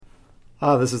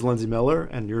Hi, this is Lindsey Miller,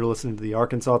 and you're listening to the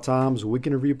Arkansas Times Week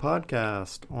in Review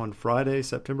podcast on Friday,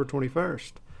 September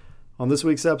 21st. On this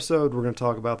week's episode, we're going to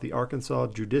talk about the Arkansas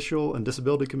Judicial and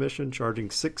Disability Commission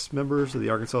charging 6 members of the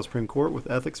Arkansas Supreme Court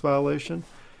with ethics violation,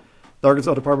 the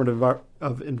Arkansas Department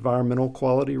of Environmental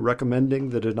Quality recommending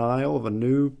the denial of a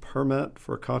new permit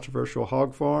for a controversial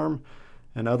hog farm,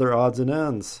 and other odds and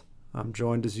ends. I'm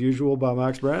joined as usual by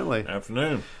Max Brantley.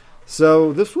 Afternoon.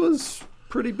 So this was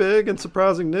pretty big and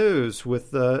surprising news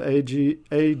with AJDC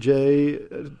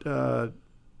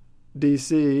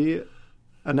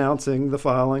announcing the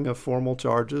filing of formal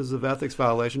charges of ethics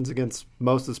violations against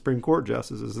most of the Supreme Court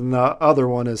justices, and the other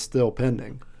one is still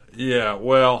pending. Yeah,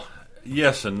 well,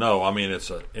 yes and no. I mean, it's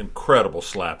an incredible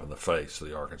slap in the face to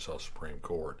the Arkansas Supreme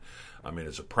Court. I mean,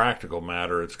 as a practical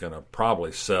matter, it's going to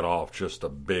probably set off just a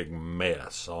big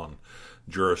mess on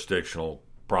jurisdictional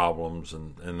problems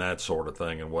and that sort of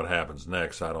thing, and what happens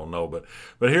next, I don't know. But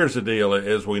here's the deal.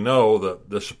 As we know,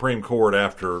 the Supreme Court,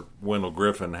 after Wendell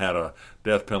Griffin had a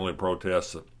death penalty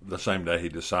protest the same day he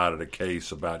decided a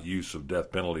case about use of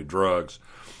death penalty drugs,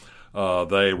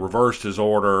 they reversed his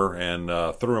order and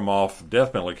threw him off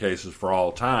death penalty cases for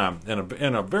all time.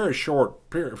 In a very short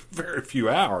period, very few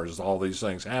hours, all these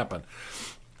things happened.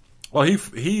 Well, he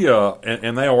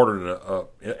they ordered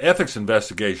an ethics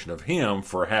investigation of him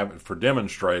for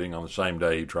demonstrating on the same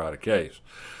day he tried a case.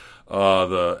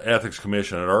 The Ethics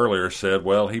Commission had earlier said,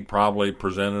 well, he probably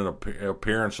presented an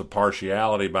appearance of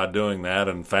partiality by doing that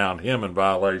and found him in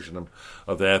violation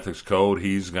of the ethics code.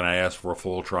 He's going to ask for a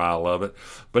full trial of it.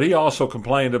 But he also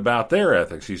complained about their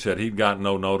ethics. He said he'd gotten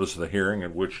no notice of the hearing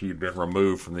at which he'd been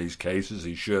removed from these cases.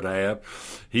 He should have.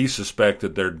 He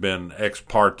suspected there'd been ex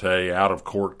parte,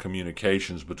 out-of-court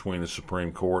communications between the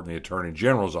Supreme Court and the Attorney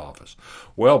General's office.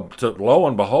 Well, lo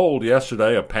and behold,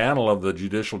 yesterday a panel of the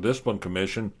Judicial Discipline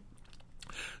Commission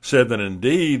said that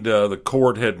indeed the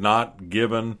court had not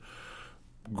given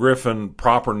Griffin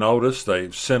proper notice. They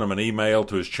sent him an email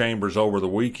to his chambers over the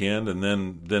weekend and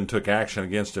then took action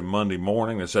against him Monday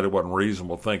morning. They said it wasn't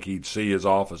reasonable to think he'd see his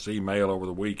office email over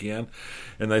the weekend.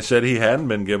 And they said he hadn't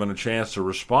been given a chance to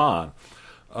respond.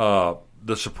 The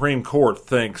Supreme Court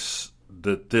thinks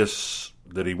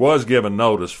that he was given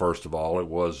notice, first of all. It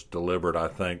was delivered, I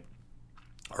think,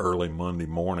 early Monday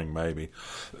morning maybe.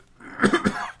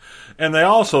 And they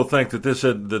also think that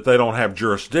that they don't have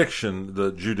jurisdiction,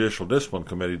 the Judicial Discipline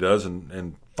Committee does,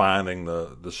 in finding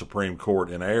the Supreme Court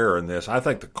in error in this. I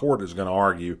think the court is going to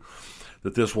argue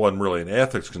that this wasn't really an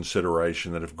ethics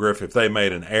consideration, that if they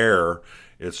made an error,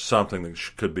 it's something that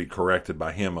could be corrected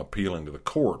by him appealing to the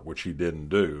court, which he didn't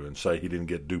do, and say he didn't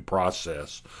get due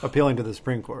process. Appealing to the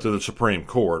Supreme Court. To the Supreme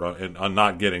Court, and on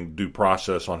not getting due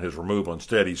process on his removal.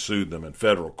 Instead, he sued them in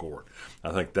federal court. I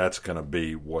think that's going to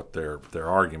be what their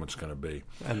argument's going to be.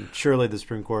 And surely the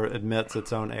Supreme Court admits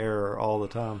its own error all the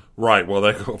time. Right. Well,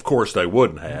 of course they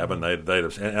wouldn't have, and I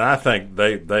think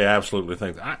they absolutely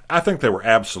think. I think they were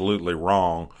absolutely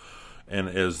wrong, and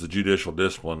as the Judicial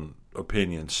Discipline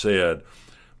opinion said,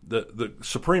 the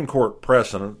Supreme Court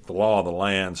precedent, the law of the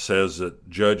land, says that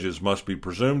judges must be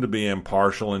presumed to be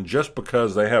impartial, and just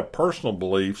because they have personal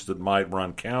beliefs that might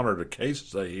run counter to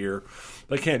cases they hear,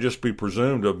 they can't just be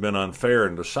presumed to have been unfair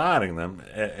in deciding them,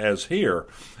 as here.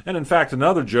 And in fact,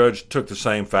 another judge took the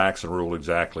same facts and ruled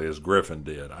exactly as Griffin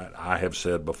did. I have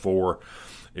said before,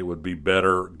 it would be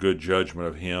better, good judgment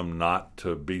of him, not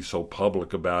to be so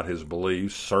public about his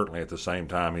beliefs, certainly at the same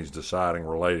time he's deciding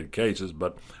related cases,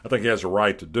 but I think he has a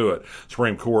right to do it.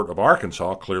 Supreme Court of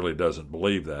Arkansas clearly doesn't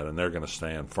believe that, and they're going to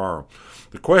stand firm.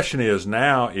 The question is,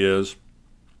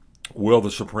 will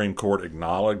the Supreme Court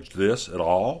acknowledge this at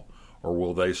all, or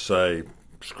will they say,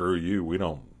 screw you, we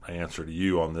don't answer to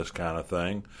you on this kind of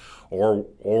thing, or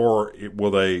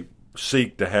will they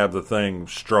seek to have the thing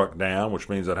struck down, which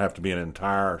means there'd have to be an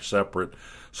entire separate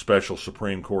special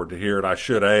Supreme Court to hear it. I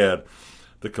should add,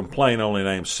 the complaint only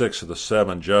names 6 of the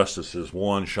 7 justices.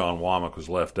 One, Sean Womack, was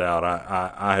left out.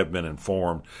 I have been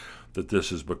informed that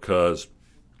this is because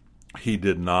he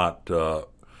did not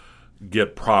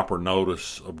get proper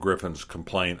notice of Griffin's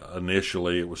complaint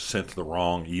initially. It was sent to the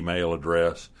wrong email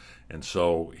address, and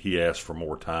so he asked for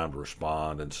more time to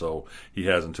respond, and so he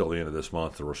has until the end of this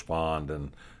month to respond,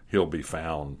 and he'll be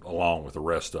found, along with the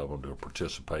rest of them, to have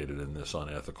participated in this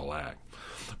unethical act.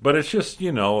 But it's just,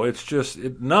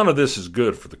 none of this is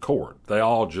good for the court. They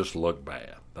all just look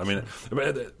bad. I mean,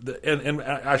 and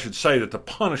I should say that the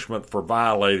punishment for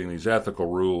violating these ethical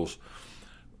rules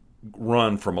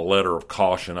run from a letter of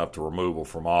caution up to removal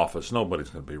from office. Nobody's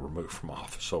going to be removed from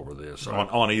office over this, right,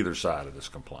 on either side of this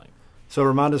complaint. So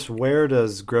remind us, where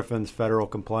does Griffin's federal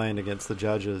complaint against the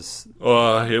judges?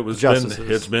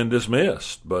 It's been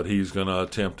dismissed, but he's going to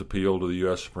attempt appeal to the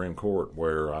U.S. Supreme Court,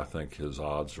 where I think his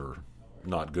odds are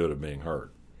not good of being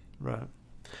heard. Right.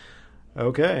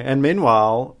 Okay. And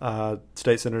meanwhile,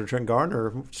 State Senator Trent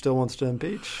Garner still wants to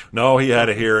impeach. No, he had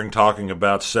a hearing talking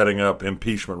about setting up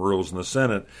impeachment rules in the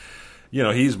Senate. You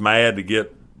know, he's mad to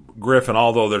get Griffin,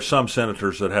 although there's some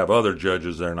senators that have other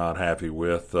judges they're not happy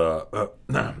with.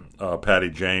 Patty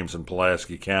James in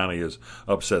Pulaski County has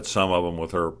upset some of them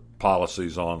with her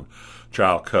policies on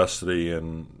child custody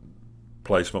and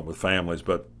placement with families.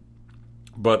 But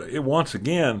once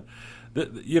again,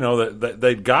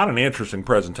 they'd got an interesting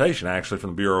presentation, actually, from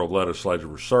the Bureau of Legislative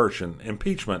Research, and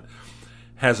impeachment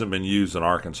hasn't been used in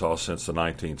Arkansas since the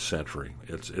 19th century.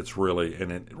 It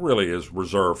really is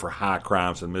reserved for high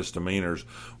crimes and misdemeanors,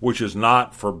 which is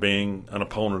not for being an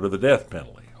opponent of the death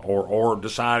penalty or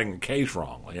deciding a case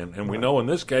wrongly. And we know in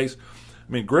this case,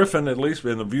 I mean, Griffin, at least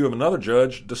in the view of another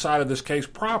judge, decided this case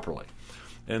properly.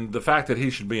 And the fact that he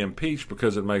should be impeached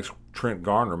because it makes Trent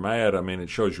Garner mad, I mean, it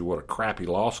shows you what a crappy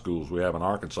law schools we have in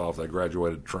Arkansas if they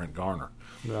graduated Trent Garner.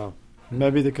 Yeah.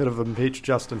 Maybe they could have impeached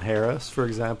Justin Harris, for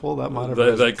example. That might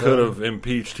have. They could have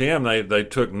impeached him. They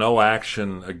took no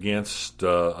action against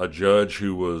a judge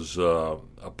who was a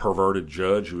perverted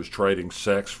judge who was trading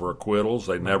sex for acquittals.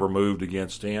 They never moved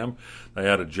against him. They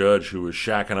had a judge who was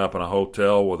shacking up in a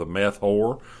hotel with a meth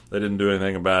whore. They didn't do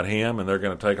anything about him, and they're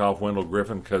going to take off Wendell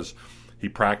Griffin because he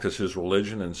practiced his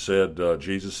religion and said,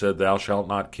 Jesus said, "Thou shalt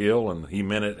not kill," and he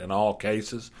meant it in all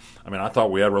cases. I mean, I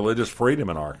thought we had religious freedom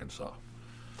in Arkansas.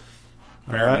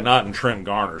 Apparently not in Trent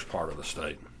Garner's part of the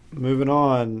state. Moving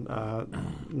on,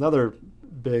 another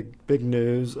big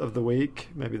news of the week,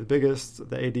 maybe the biggest,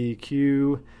 the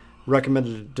ADQ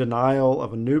recommended denial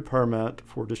of a new permit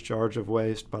for discharge of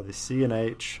waste by the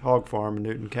C&H Hog Farm in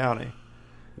Newton County.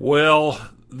 Well,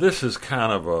 this is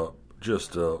kind of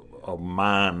just a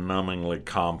mind-numbingly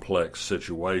complex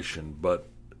situation, but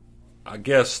I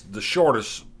guess the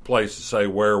shortest place to say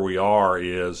where we are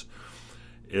is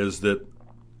that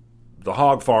the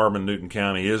hog farm in Newton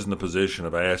County is in the position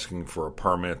of asking for a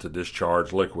permit to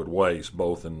discharge liquid waste,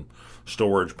 both in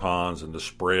storage ponds and to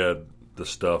spread the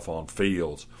stuff on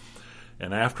fields.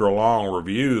 And after a long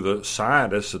review, the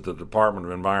scientists at the Department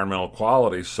of Environmental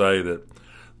Quality say that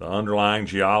the underlying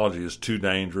geology is too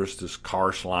dangerous, this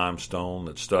karst limestone,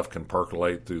 that stuff can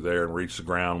percolate through there and reach the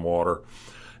groundwater.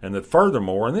 And that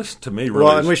furthermore, and this to me really...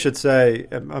 Well, and we should say,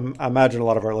 I imagine a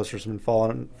lot of our listeners have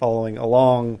been following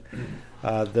along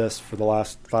this for the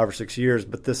last 5 or 6 years,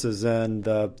 but this is in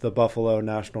the Buffalo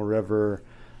National River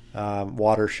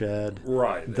watershed.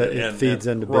 Right. That it feeds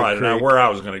into Big Right. Creek. Now, where I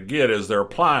was going to get is they're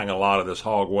applying a lot of this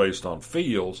hog waste on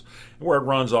fields where it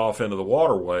runs off into the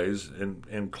waterways,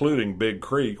 including Big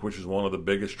Creek, which is one of the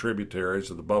biggest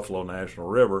tributaries of the Buffalo National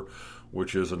River,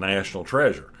 which is a national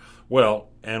treasure. Well,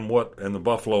 and the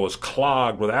Buffalo is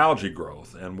clogged with algae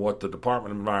growth, and what the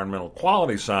Department of Environmental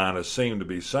Quality scientists seem to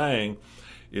be saying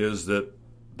is that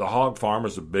the hog farm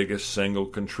is the biggest single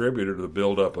contributor to the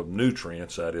buildup of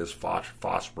nutrients, that is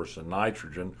phosphorus and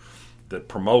nitrogen, that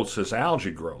promotes this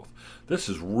algae growth. This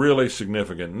is really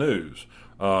significant news.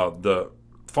 The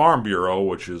Farm Bureau,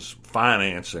 which is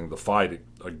financing the fight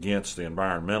against the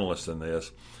environmentalists in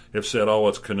this, have said,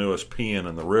 it's canoe's peeing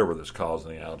in the river that's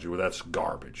causing the algae. Well, that's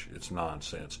garbage. It's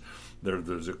nonsense.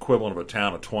 There's the equivalent of a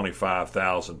town of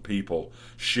 25,000 people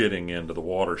shitting into the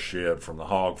watershed from the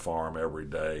hog farm every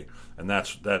day,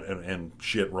 and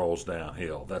shit rolls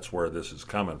downhill. That's where this is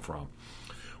coming from.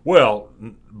 Well,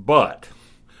 but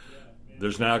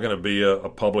there's now going to be a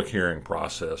public hearing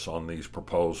process on these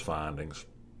proposed findings.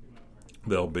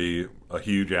 There'll be a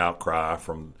huge outcry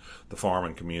from the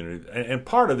farming community, and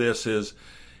part of this is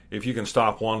if you can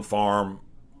stop one farm,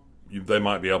 they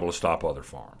might be able to stop other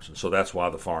farms. And so that's why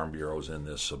the Farm Bureau is in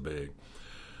this so big.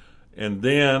 And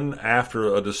then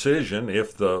after a decision,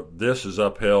 if this is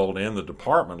upheld in the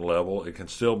department level, it can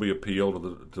still be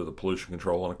appealed to the Pollution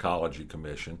Control and Ecology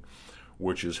Commission,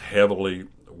 which is heavily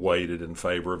weighted in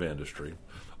favor of industry.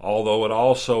 Although it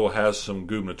also has some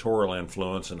gubernatorial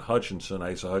influence, and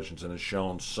Asa Hutchinson has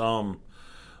shown some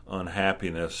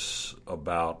unhappiness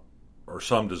about or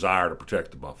some desire to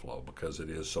protect the buffalo because it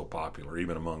is so popular,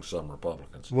 even among some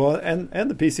Republicans. Well, and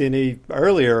the PCNE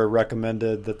earlier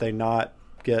recommended that they not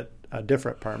get a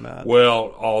different permit.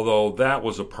 Well, although that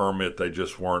was a permit, they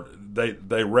just weren't.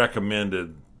 They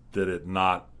recommended that it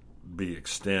not be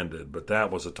extended, but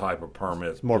that was a type of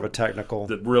permit. It's more of a technical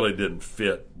that really didn't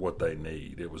fit what they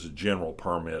need. It was a general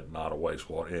permit, not a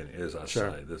wastewater. And as I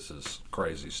say, this is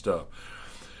crazy stuff.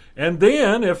 And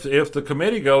then if the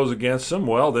committee goes against them,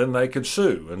 well, then they could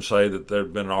sue and say that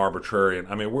there'd been an arbitrary.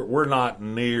 I mean, we're not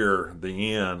near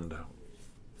the end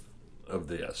of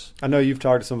this. I know you've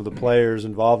talked to some of the players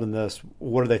involved in this.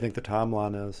 What do they think the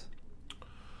timeline is?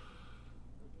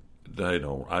 They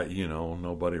don't.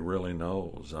 Nobody really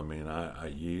knows. I mean, a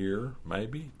year,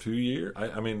 maybe 2 years.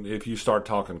 I mean, if you start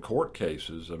talking court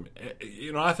cases,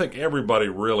 I think everybody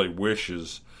really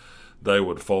wishes they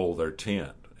would fold their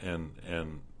tent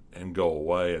and go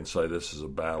away and say this is a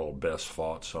battle best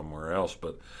fought somewhere else.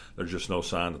 But there's just no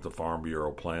sign that the Farm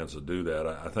Bureau plans to do that.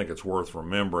 I think it's worth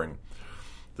remembering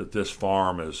that this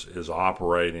farm is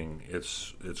operating.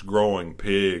 It's growing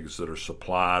pigs that are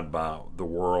supplied by the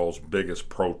world's biggest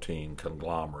protein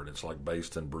conglomerate. It's like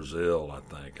based in Brazil, I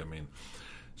think. I mean,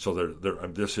 so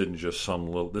this isn't just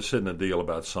this isn't a deal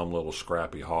about some little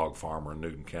scrappy hog farmer in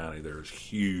Newton County. There's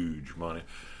huge money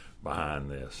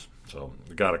behind this. So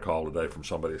I got a call today from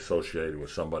somebody associated with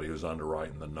somebody who's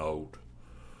underwriting the note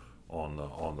on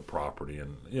the property,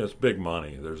 and it's big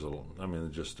money.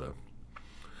 Just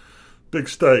big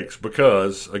stakes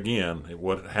because again,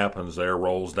 what happens there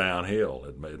rolls downhill.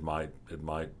 It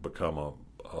might become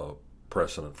a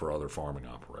precedent for other farming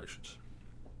operations.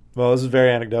 Well, this is very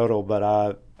anecdotal, but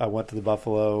I went to the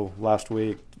Buffalo last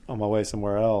week on my way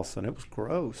somewhere else, and it was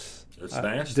gross. It's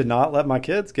nasty. I did not let my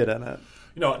kids get in it.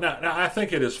 Now I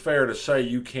think it is fair to say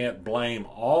you can't blame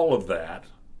all of that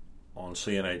on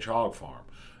C&H Hog Farm.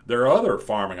 There are other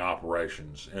farming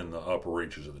operations in the upper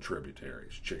reaches of the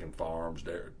tributaries, chicken farms,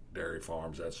 dairy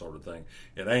farms, that sort of thing.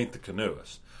 It ain't the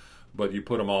canoeists. But you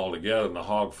put them all together, and the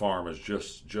hog farm is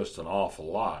just an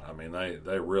awful lot. I mean,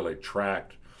 they really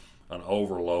tracked an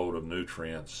overload of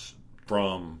nutrients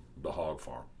from the hog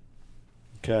farm.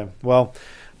 Okay. Well,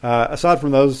 aside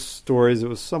from those stories, it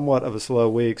was somewhat of a slow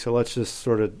week, so let's just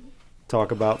sort of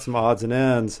talk about some odds and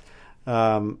ends.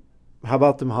 How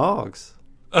about them hogs?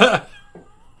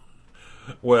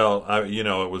 Well,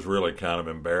 it was really kind of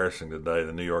embarrassing today.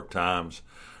 The New York Times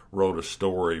wrote a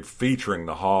story featuring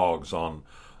the hogs on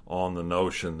the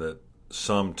notion that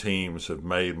some teams have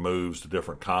made moves to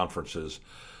different conferences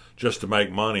just to make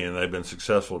money, and they've been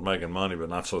successful at making money, but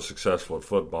not so successful at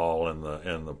football. And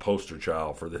the poster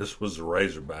child for this was the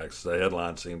Razorbacks. The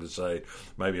headline seemed to say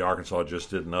maybe Arkansas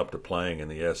just didn't up to playing in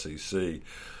the SEC.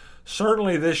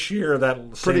 Certainly this year,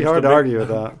 that pretty hard to argue with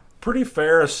that. Pretty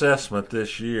fair assessment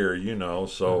this year,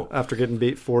 So after getting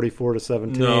beat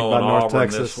 44-17 by North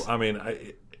Texas,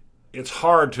 it's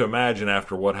hard to imagine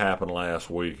after what happened last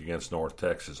week against North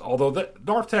Texas. Although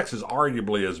North Texas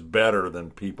arguably is better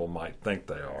than people might think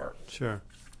they are. Sure.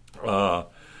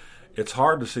 It's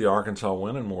hard to see Arkansas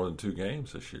winning more than 2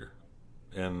 games this year,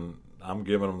 and I'm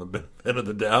giving them the benefit of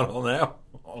the doubt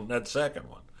on that second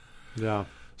one. Yeah.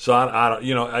 So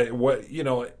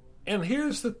and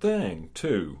here's the thing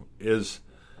too is.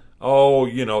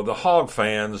 The hog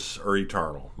fans are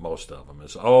eternal. Most of them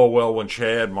is, when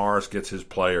Chad Morris gets his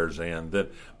players in,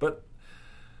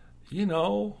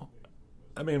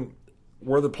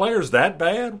 were the players that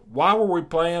bad? Why were we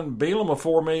paying Bielema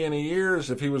 $4 million a year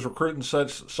if he was recruiting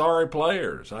such sorry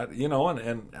players? I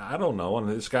don't know. And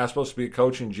this guy's supposed to be a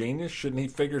coaching genius. Shouldn't he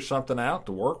figure something out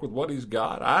to work with what he's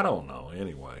got? I don't know.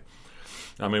 Anyway,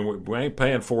 we ain't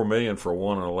paying $4 million for a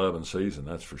 1-11 season.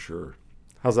 That's for sure.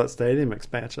 How's that stadium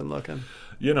expansion looking?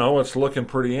 It's looking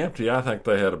pretty empty. I think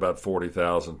they had about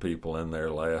 40,000 people in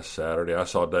there last Saturday. I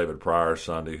saw David Pryor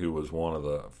Sunday, who was one of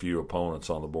the few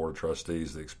opponents on the Board of Trustees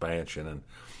of the expansion, and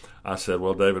I said,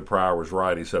 well, David Pryor was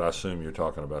right. He said, I assume you're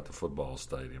talking about the football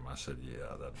stadium. I said,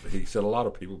 yeah. He said, a lot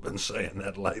of people have been saying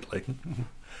that lately.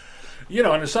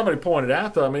 And as somebody pointed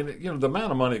out, though, the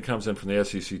amount of money that comes in from the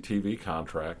SEC TV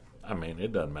contract,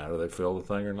 it doesn't matter if they fill the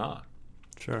thing or not.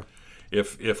 Sure.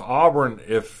 If Auburn,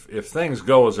 if things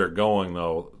go as they're going,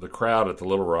 though, the crowd at the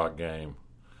Little Rock game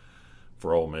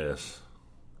for Ole Miss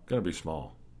going to be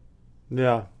small.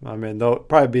 Yeah, there'll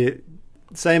probably be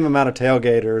the same amount of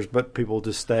tailgaters, but people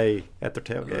just stay at their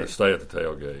tailgate. Stay at the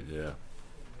tailgate, yeah.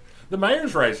 The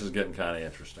mayor's race is getting kind of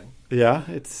interesting. Yeah,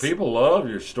 people love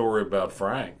your story about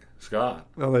Frank Scott.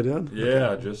 Oh, they did? Yeah,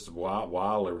 okay. Just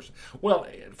while there was. Well,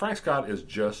 Frank Scott is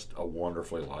just a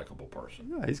wonderfully likable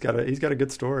person. Yeah, he's got a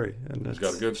good story, and he's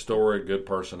got a good story, good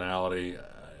personality.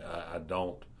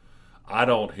 I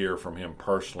don't hear from him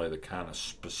personally the kind of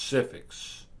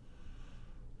specifics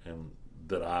and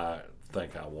that I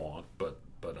think I want, but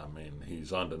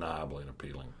he's undeniably an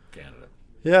appealing candidate.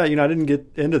 Yeah, I didn't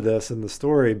get into this in the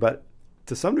story, but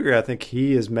to some degree, I think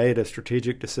he has made a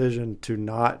strategic decision to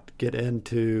not get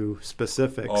into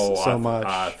specifics much.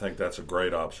 I think that's a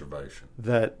great observation.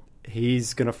 That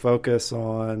he's going to focus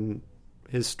on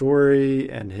his story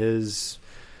and his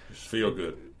Just feel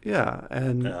good. Yeah,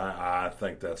 and I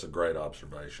think that's a great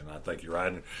observation. I think you're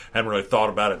right. I hadn't really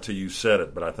thought about it till you said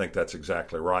it, but I think that's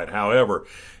exactly right. However,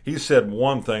 he said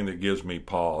one thing that gives me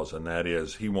pause, and that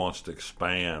is he wants to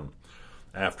expand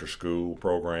after-school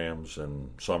programs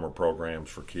and summer programs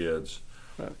for kids.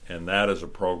 Right. And that is a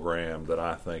program that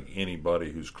I think anybody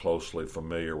who's closely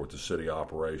familiar with the city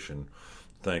operation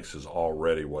thinks is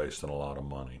already wasting a lot of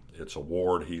money. It's a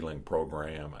ward healing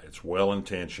program. It's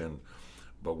well-intentioned.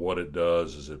 But what it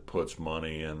does is it puts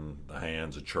money in the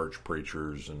hands of church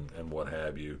preachers and what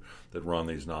have you that run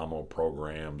these nominal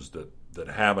programs that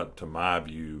haven't, to my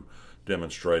view,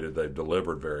 demonstrated they've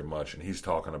delivered very much. And he's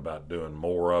talking about doing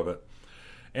more of it.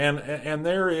 And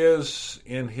there is,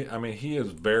 he is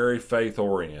very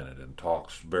faith-oriented and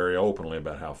talks very openly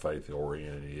about how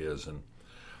faith-oriented he is. And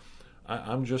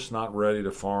I'm just not ready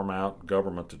to farm out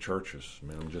government to churches.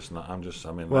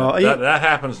 That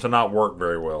happens to not work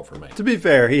very well for me. To be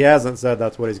fair, he hasn't said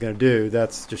that's what he's going to do.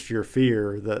 That's just your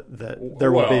fear that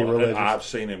there will be religious. I've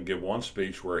seen him give one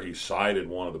speech where he cited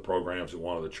one of the programs at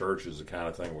one of the churches, the kind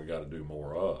of thing we got to do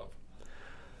more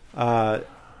of.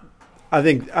 I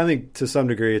think to some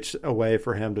degree it's a way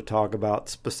for him to talk about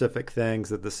specific things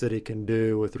that the city can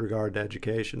do with regard to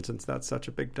education, since that's such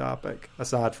a big topic,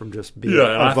 aside from just being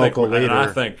a vocal leader. And I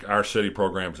think our city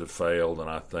programs have failed, and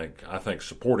I think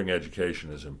supporting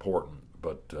education is important,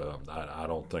 but I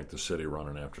don't think the city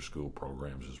running after-school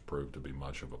programs has proved to be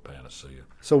much of a panacea.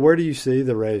 So where do you see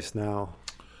the race now?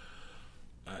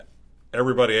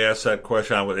 Everybody asks that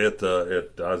question. I was at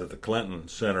the Clinton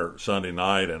Center Sunday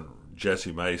night, and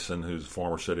Jesse Mason, who's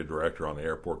former city director on the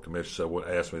airport commission,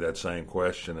 asked me that same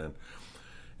question,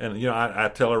 and I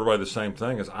tell everybody the same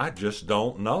thing: is I just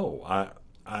don't know.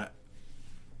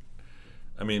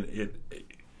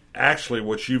 Actually,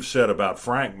 what you've said about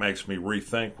Frank makes me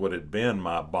rethink what had been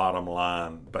my bottom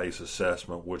line base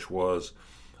assessment, which was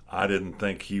I didn't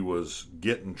think he was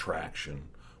getting traction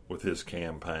with his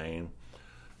campaign,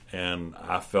 and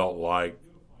I felt like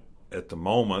at the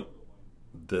moment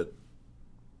that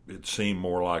it seemed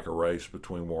more like a race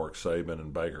between Warwick Sabin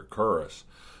and Baker Kurris.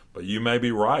 But you may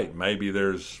be right. Maybe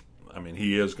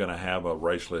he is going to have a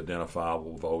racially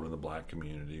identifiable vote in the black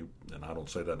community, and I don't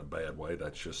say that in a bad way.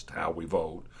 That's just how we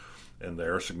vote, and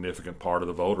they're a significant part of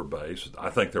the voter base. I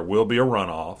think there will be a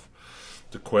runoff.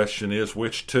 The question is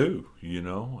which two,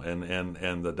 and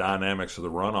the dynamics of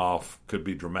the runoff could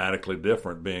be dramatically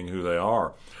different being who they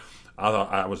are.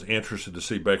 I was interested to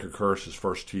see Baker Kurris's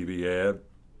first TV ad.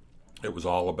 It was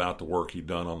all about the work he'd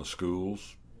done on the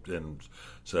schools, and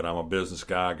said, I'm a business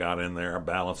guy. I got in there. I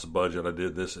balanced the budget. I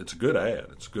did this. It's a good ad.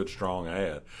 It's a good, strong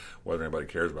ad. Whether anybody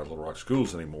cares about Little Rock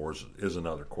schools anymore is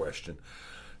another question.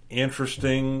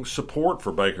 Interesting support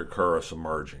for Baker Kurris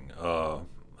emerging. I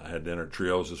had dinner at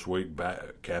Trios this week.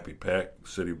 Cappy Peck,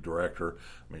 city director.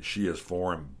 She is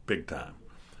for him big time.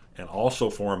 And also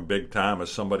for him big time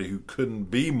is somebody who couldn't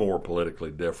be more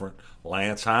politically different,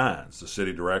 Lance Hines, the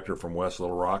city director from West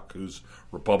Little Rock, who's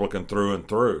Republican through and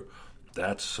through.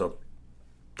 That's a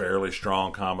fairly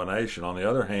strong combination. On the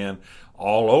other hand,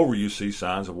 all over you see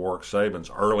signs of Warwick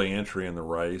Sabin's early entry in the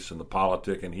race and the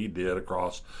politicking he did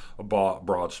across a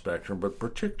broad spectrum, but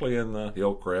particularly in the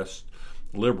Hillcrest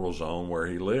liberal zone where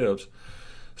he lives.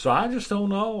 So I just don't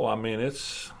know.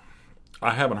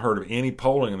 I haven't heard of any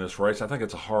polling in this race. I think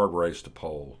it's a hard race to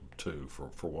poll, too,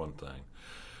 for one thing,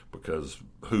 because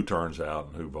who turns out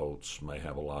and who votes may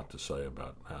have a lot to say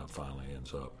about how it finally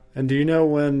ends up. And do you know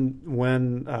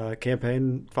when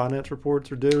campaign finance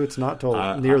reports are due? It's not till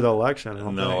near the election.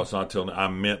 It's not till. I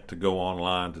meant to go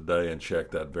online today and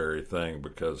check that very thing,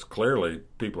 because clearly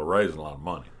people are raising a lot of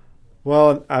money.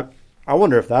 Well, I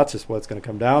wonder if that's just what it's going to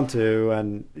come down to,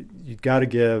 and you've got to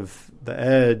give the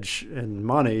edge in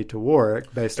money to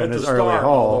Warwick based on his early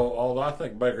haul. Although I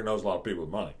think Baker knows a lot of people with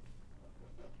money.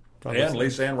 And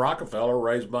Lisa Ann Rockefeller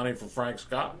raised money for Frank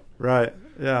Scott. Right,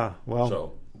 yeah.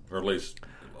 Well, or at least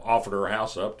offered her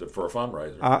house up for a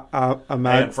fundraiser.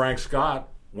 And Frank Scott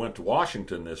went to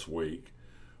Washington this week,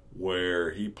 where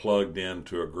he plugged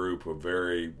into a group of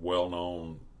very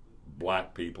well-known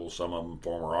black people, some of them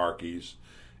former Arkies,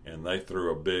 and they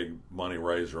threw a big money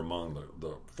raiser among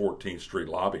the 14th Street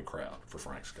lobby crowd for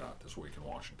Frank Scott this week in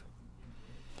Washington.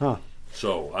 Huh.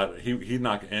 So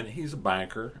he's a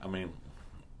banker.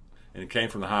 And he came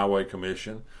from the Highway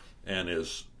Commission and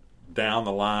is down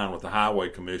the line with the Highway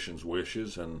Commission's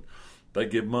wishes, and they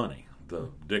give money. The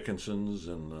Dickinsons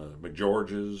and the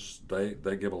McGeorges,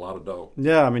 they give a lot of dough.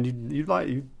 Yeah,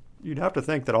 you'd have to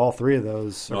think that all three of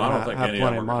those have plenty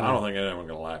of money. I don't think any of them are going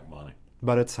to lack money.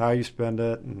 But it's how you spend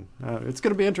it, and it's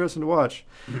going to be interesting to watch.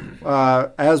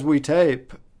 As we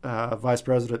tape, Vice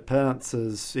President Pence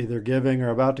is either giving or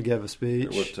about to give a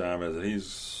speech. What time is it?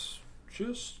 He's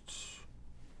just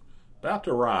about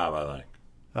to arrive, I think.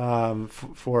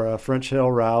 For a French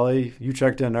Hill rally. You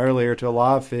checked in earlier to a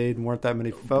live feed and weren't that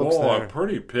many folks there. A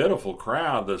pretty pitiful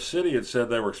crowd. The city had said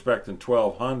they were expecting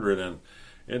 1,200, and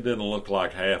it didn't look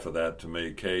like half of that to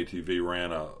me. KTV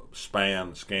ran a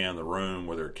scan the room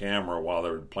with their camera while they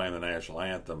were playing the national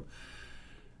anthem,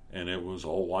 and it was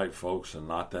old white folks and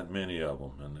not that many of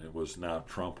them. And it was, now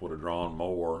Trump would have drawn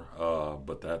more,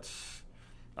 but that's,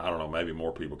 I don't know, maybe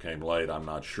more people came late, I'm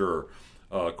not sure.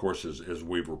 Of course, as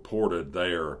we've reported,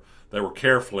 they were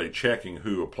carefully checking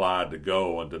who applied to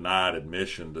go and denied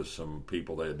admission to some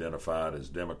people they identified as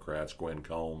Democrats, Gwen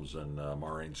Combs and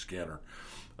Maureen Skinner.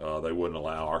 They wouldn't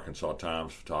allow Arkansas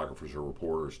Times photographers or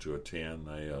reporters to attend.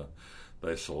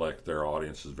 They select their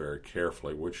audiences very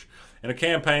carefully, which in a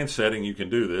campaign setting you can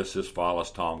do this. This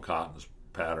follows Tom Cotton's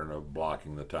pattern of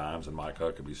blocking the Times and Mike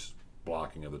Huckabee's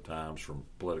blocking of the Times from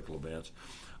political events.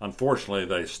 Unfortunately,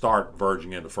 they start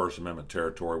verging into First Amendment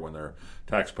territory when their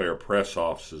taxpayer press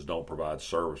offices don't provide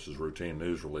services, routine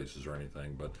news releases, or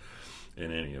anything. But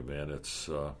in any event, it's,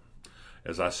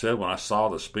 as I said, when I saw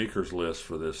the speakers list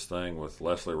for this thing with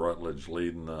Leslie Rutledge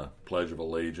leading the Pledge of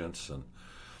Allegiance and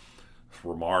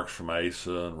remarks from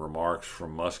Asa and remarks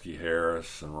from Muskie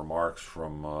Harris and remarks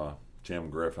from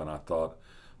Tim Griffin, I thought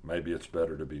maybe it's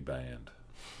better to be banned.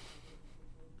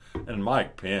 And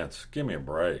Mike Pence, give me a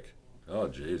break. Oh,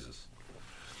 Jesus.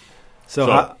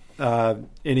 So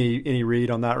any read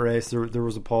on that race? There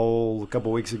was a poll a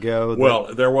couple weeks ago.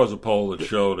 Well, there was a poll that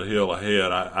showed a Hill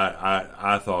ahead.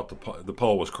 I thought the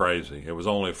poll was crazy. It was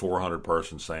only a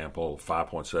 400-person sample,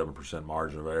 5.7%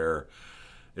 margin of error.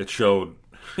 It showed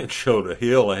a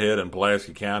Hill ahead in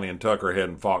Pulaski County and Tucker ahead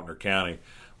in Faulkner County.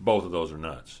 Both of those are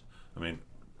nuts. I mean,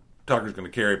 Tucker's going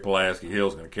to carry Pulaski,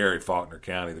 Hill's going to carry Faulkner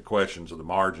County. The questions are the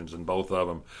margins in both of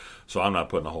them, so I'm not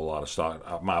putting a whole lot of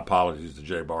stock. My apologies to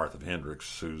Jay Barth of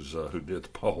Hendricks, who did the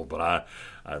poll, but I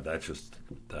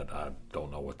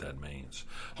don't know what that means.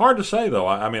 Hard to say though.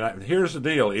 I mean, here's the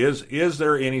deal: is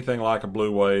there anything like a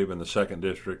blue wave in the 2nd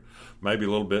District? Maybe a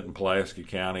little bit in Pulaski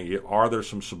County. Are there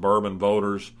some suburban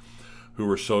voters who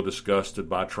are so disgusted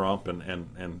by Trump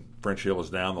and French Hill is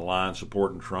down the line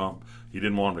supporting Trump? He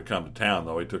didn't want him to come to town,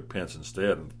 though. He took Pence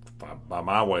instead. And by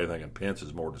my way of thinking, Pence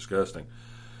is more disgusting.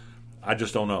 I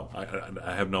just don't know.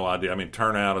 I have no idea. I mean,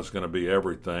 turnout is going to be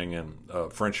everything,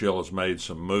 and French Hill has made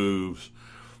some moves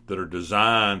that are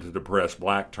designed to depress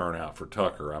black turnout for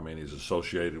Tucker. I mean, he's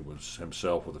associated with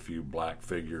himself with a few black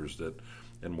figures that,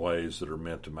 in ways that are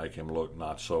meant to make him look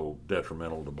not so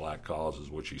detrimental to black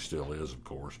causes, which he still is, of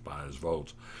course, by his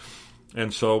votes.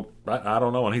 And so, I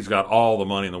don't know. And he's got all the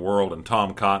money in the world, and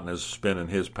Tom Cotton is spending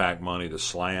his PAC money to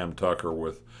slam Tucker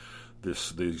with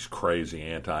these crazy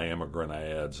anti-immigrant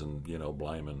ads and,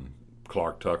 blaming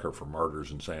Clark Tucker for murders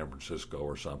in San Francisco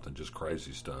or something, just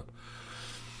crazy stuff.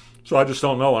 So I just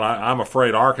don't know, and I'm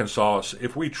afraid Arkansas,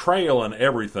 if we trail in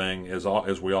everything,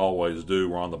 as we always do,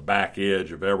 we're on the back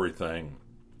edge of everything,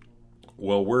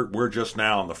 well, we're just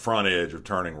now on the front edge of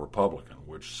turning Republican,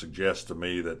 which suggests to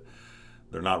me that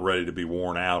they're not ready to be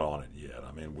worn out on it yet.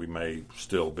 I mean, we may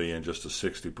still be in just a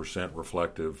 60%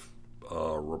 reflective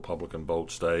Republican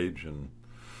vote stage, and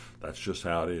that's just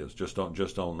how it is. Just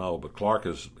don't know. But Clark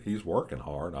he's working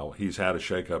hard. He's had a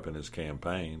shakeup in his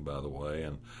campaign, by the way,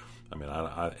 and I mean,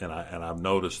 I've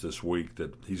noticed this week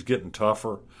that he's getting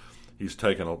tougher. He's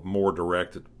taken a more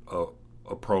direct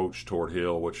approach toward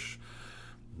Hill, which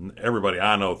everybody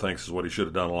I know thinks is what he should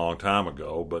have done a long time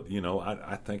ago. But,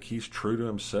 I think he's true to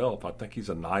himself. I think he's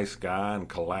a nice guy and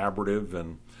collaborative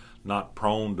and not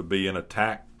prone to be an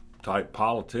attack-type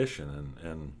politician.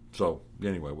 And so,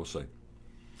 anyway, we'll see.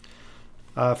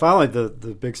 Finally, the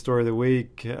big story of the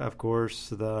week, of course,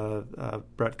 the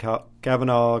Brett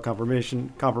Kavanaugh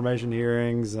confirmation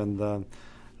hearings and the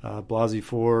Blasey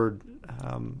Ford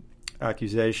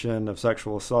accusation of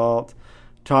sexual assault.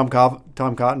 Tom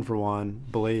Cotton, for one,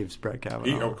 believes Brett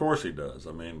Kavanaugh. Of course he does.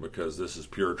 I mean, because this is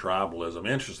pure tribalism.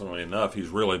 Interestingly enough, he's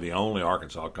really the only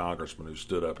Arkansas congressman who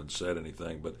stood up and said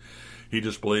anything, but he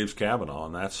just believes Kavanaugh,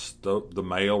 and that's the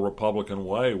male Republican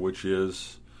way, which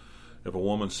is if a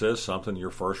woman says something, your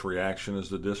first reaction is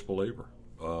to disbelieve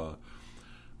her.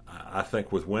 I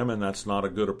think with women, that's not a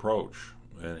good approach,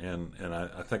 and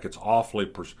I think it's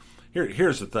awfully.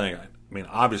 Here's the thing. I mean,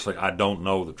 obviously, I don't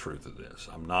know the truth of this.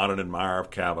 I'm not an admirer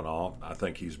of Kavanaugh. I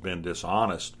think he's been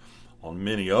dishonest on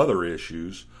many other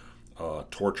issues,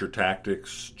 torture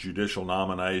tactics, judicial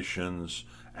nominations,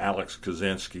 Alex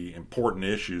Kaczynski important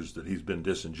issues that he's been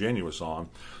disingenuous on.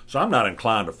 So I'm not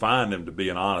inclined to find him to be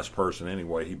an honest person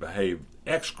anyway. He behaved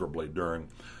execrably during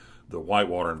the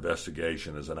Whitewater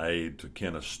investigation as an aide to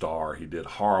Kenneth Starr. He did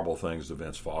horrible things to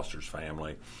Vince Foster's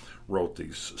family, wrote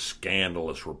these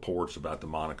scandalous reports about the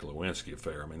Monica Lewinsky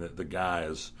affair. I mean, the guy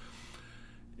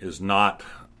is not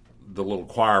the little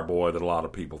choir boy that a lot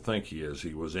of people think he is.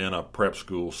 He was in a prep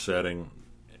school setting,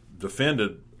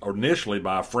 defended initially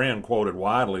by a friend quoted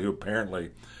widely who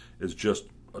apparently is just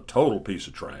a total piece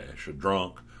of trash, a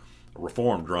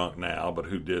reformed drunk now, but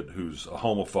who's a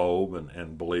homophobe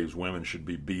and believes women should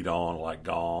be beat on like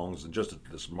gongs, and just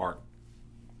this Mark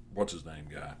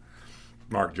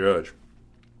Judge.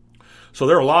 So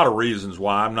there are a lot of reasons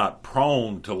why I'm not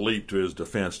prone to leap to his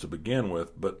defense to begin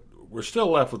with, but we're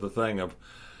still left with the thing of,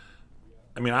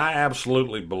 I mean, I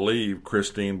absolutely believe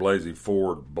Christine Blasey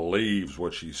Ford believes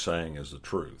what she's saying is the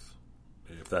truth,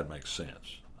 if that makes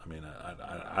sense. I mean,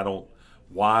 I don't,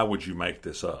 why would you make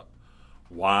this up?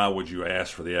 Why would you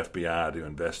ask for the FBI to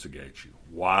investigate you?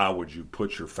 Why would you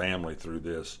put your family through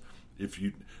this?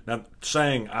 Now,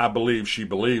 saying I believe she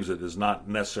believes it is not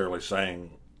necessarily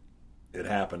saying it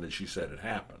happened and she said it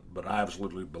happened, but I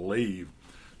absolutely believe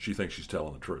she thinks she's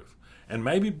telling the truth. And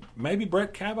maybe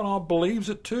Brett Kavanaugh believes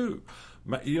it too.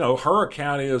 You know, her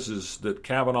account is that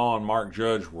Kavanaugh and Mark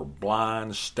Judge were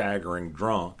blind, staggering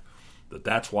drunk,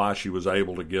 that's why she was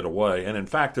able to get away. And in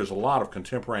fact, there's a lot of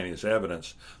contemporaneous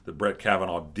evidence that Brett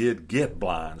Kavanaugh did get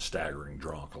blind, staggering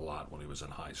drunk a lot when he was in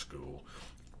high school.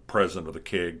 President of the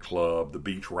Keg Club, the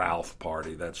Beach Ralph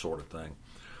party, that sort of thing.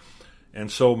 And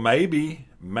so maybe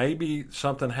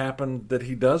something happened that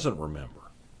he doesn't remember.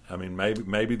 I mean,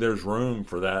 maybe there's room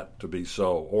for that to be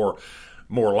so. Or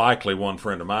more likely, one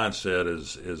friend of mine said,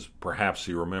 is perhaps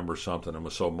he remembers something and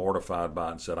was so mortified by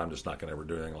it and said, I'm just not going to ever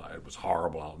do anything like it. It was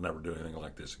horrible. I'll never do anything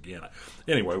like this again.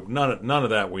 Anyway, none of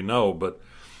that we know,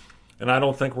 and I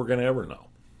don't think we're going to ever know.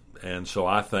 And so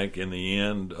I think in the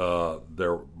end, they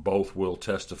both will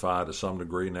testify to some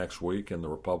degree next week, and the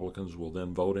Republicans will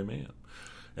then vote him in,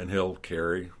 and he'll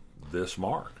carry this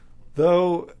mark.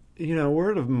 Though, you know,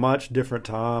 we're at a much different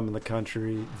time in the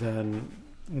country than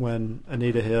when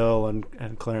Anita Hill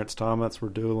and Clarence Thomas were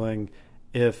dueling.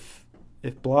 If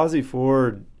Blasey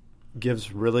Ford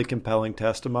gives really compelling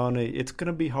testimony, it's going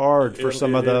to be hard for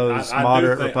some of those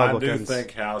moderate Republicans. I do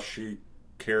think how she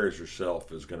carries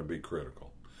herself is going to be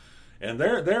critical. And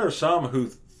there are some who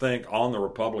think on the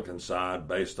Republican side,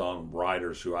 based on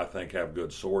writers who I think have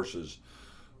good sources,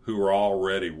 who are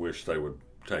already wish they would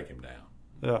take him down.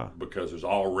 Yeah. Because there's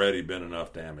already been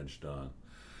enough damage done.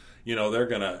 You know, they're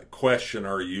going to question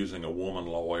her using a woman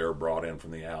lawyer brought in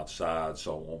from the outside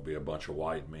so it won't be a bunch of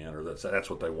white men, or that's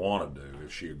what they want to do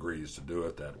if she agrees to do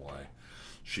it that way.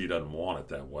 She doesn't want it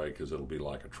that way because it'll be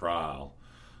like a trial.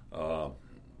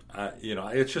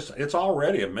 It's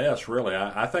already a mess, really.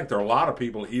 I think there are a lot of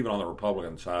people, even on the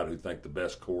Republican side, who think the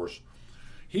best course.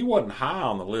 He wasn't high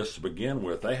on the list to begin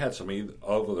with. They had some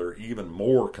other even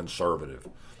more conservative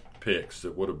picks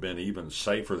that would have been even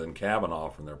safer than Kavanaugh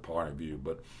from their point of view.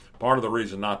 But part of the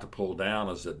reason not to pull down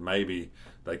is that maybe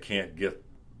they can't get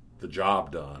the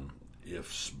job done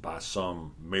if by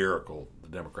some miracle the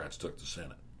Democrats took the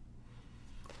Senate.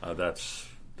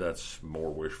 That's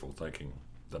more wishful thinking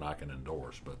than I can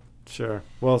endorse. But sure.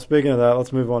 Well, speaking of that,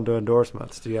 let's move on to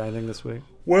endorsements. Do you have anything this week?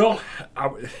 Well,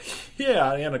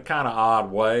 in a kind of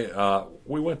odd way. I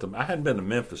hadn't been to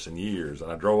Memphis in years,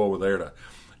 and I drove over there to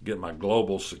get my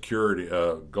global security,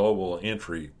 global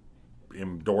entry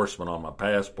endorsement on my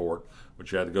passport,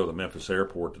 which you had to go to the Memphis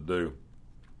airport to do.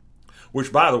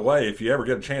 Which, by the way, if you ever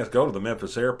get a chance, go to the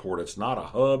Memphis airport. It's not a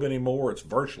hub anymore. It's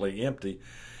virtually empty.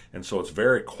 And so it's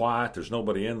very quiet. There's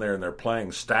nobody in there, and they're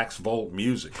playing Stax Volt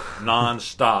music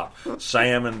nonstop.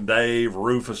 Sam and Dave,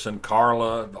 Rufus and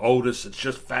Carla, Otis. It's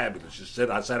just fabulous.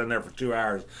 I sat in there for 2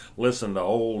 hours listening to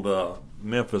old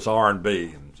Memphis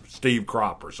R&B and Steve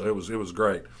Cropper. So it was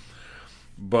great.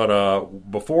 But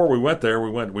before we went there,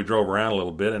 we drove around a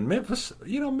little bit. And Memphis,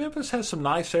 Memphis has some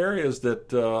nice areas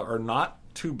that are not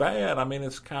too bad. I mean,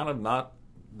 it's kind of not.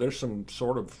 There's some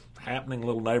sort of happening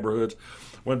little neighborhoods.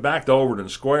 Went back to Overton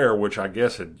Square, which I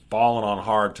guess had fallen on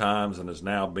hard times and is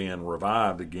now being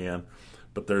revived again.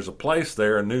 But there's a place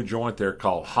there, a new joint there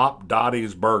called Hop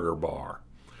Dottie's Burger Bar.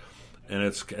 And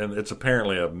it's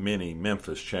apparently a mini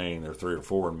Memphis chain. There are 3 or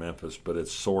 4 in Memphis, but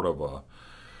it's sort of a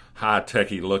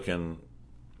high-techy looking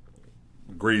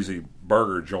greasy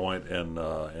burger joint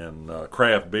and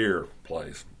craft beer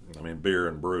place. I mean, beer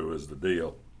and brew is the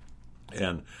deal.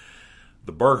 And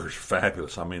The burgers are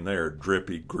fabulous. I mean, they're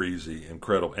drippy, greasy,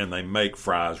 incredible, and they make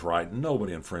fries right.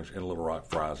 Nobody in Little Rock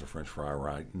fries a French fry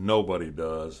right. Nobody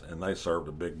does, and they served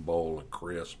a big bowl of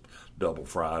crisp, double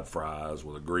fried fries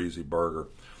with a greasy burger.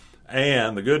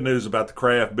 And the good news about the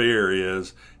craft beer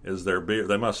is their beer.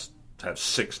 They must have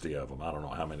 60 of them. I don't know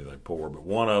how many they pour, but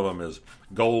one of them is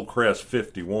Goldcrest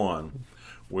 51,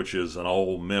 which is an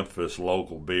old Memphis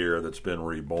local beer that's been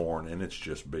reborn, and it's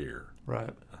just beer. Right.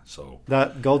 So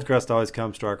that Goldcrest always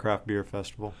comes to our craft beer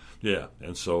festival. Yeah,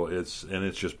 and so it's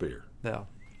just beer. Yeah.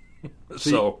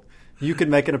 So you could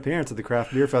make an appearance at the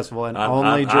craft beer festival and I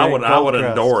would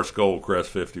endorse Goldcrest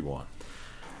 51.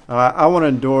 I want to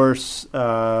endorse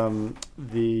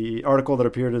the article that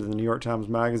appeared in the New York Times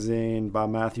Magazine by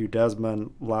Matthew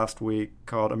Desmond last week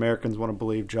called "Americans Want to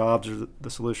Believe Jobs Are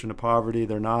the Solution to Poverty.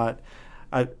 They're Not."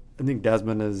 I think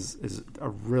Desmond is a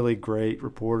really great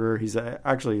reporter. He's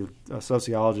actually a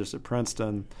sociologist at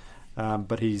Princeton,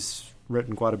 but he's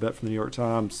written quite a bit from the New York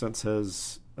Times since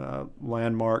his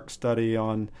landmark study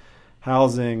on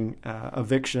housing.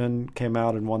 Eviction came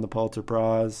out and won the Pulitzer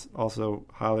Prize. Also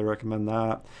highly recommend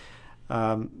that.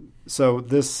 So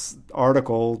this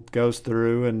article goes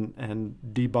through and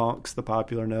debunks the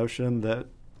popular notion that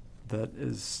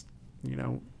is,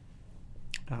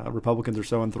 Republicans are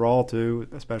so enthralled to,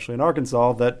 especially in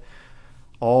Arkansas, that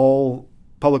all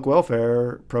public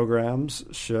welfare programs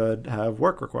should have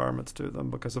work requirements to them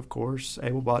because, of course,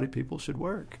 able-bodied people should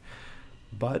work.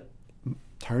 But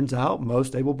turns out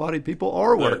most able-bodied people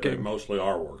are working. They mostly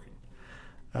are working.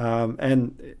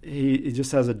 And he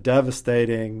just has a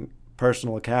devastating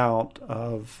personal account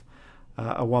of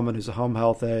a woman who's a home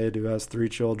health aide who has 3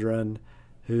 children,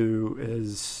 who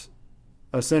is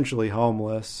essentially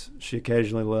homeless. She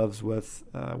occasionally lives with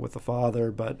a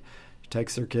father, but she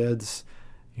takes her kids,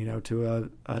 to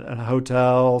a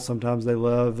hotel. Sometimes they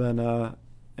live in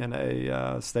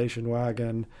a station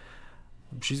wagon.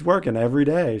 She's working every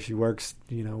day. She works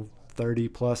 30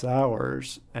 plus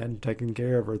hours and taking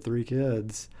care of her 3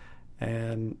 kids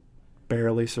and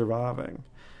barely surviving.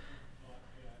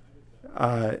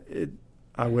 I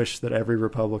wish that every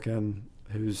Republican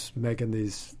who's making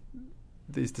these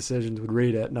decisions would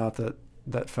read it, not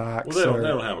that facts. Well, they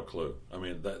don't have a clue. I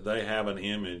mean, they have an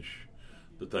image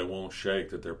that they won't shake,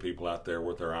 that there are people out there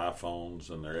with their iPhones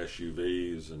and their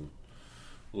SUVs and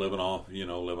living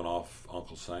off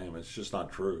Uncle Sam. It's just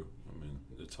not true. I mean,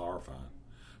 it's horrifying.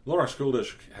 Little Rock School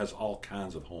District has all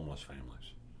kinds of homeless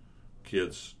families.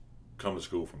 Kids come to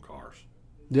school from cars.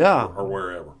 Yeah. Or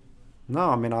wherever. No,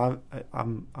 I mean,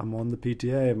 I'm on the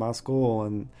PTA at my school,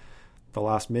 and the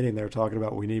last meeting they were talking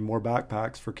about we need more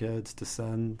backpacks for kids to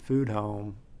send food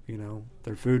home.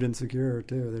 They're food insecure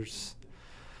too.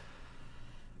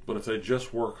 But if they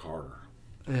just work harder.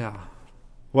 Yeah.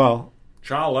 Well,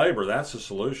 child labor, that's the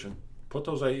solution. Put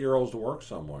those 8-year-olds to work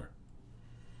somewhere.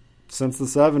 Since the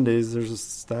 70s, there's a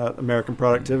stat: American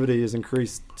productivity has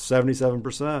increased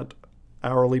 77%.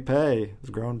 Hourly pay has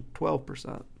grown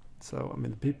 12%. So, I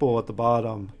mean, the people at the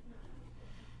bottom,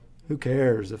 who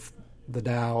cares if the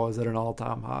Dow is at an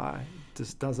all-time high? It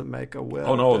just doesn't make a whit.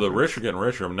 Oh, no, the rich are getting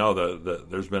richer. No,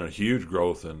 there's been a huge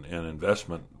growth in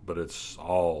investment, but it's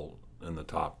all in the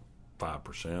top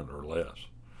 5% or less.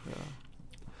 Yeah.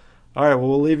 All right, well,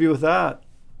 we'll leave you with that.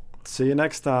 See you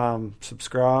next time.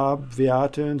 Subscribe via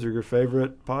iTunes or your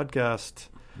favorite podcast.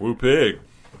 Woo pig.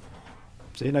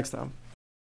 See you next time.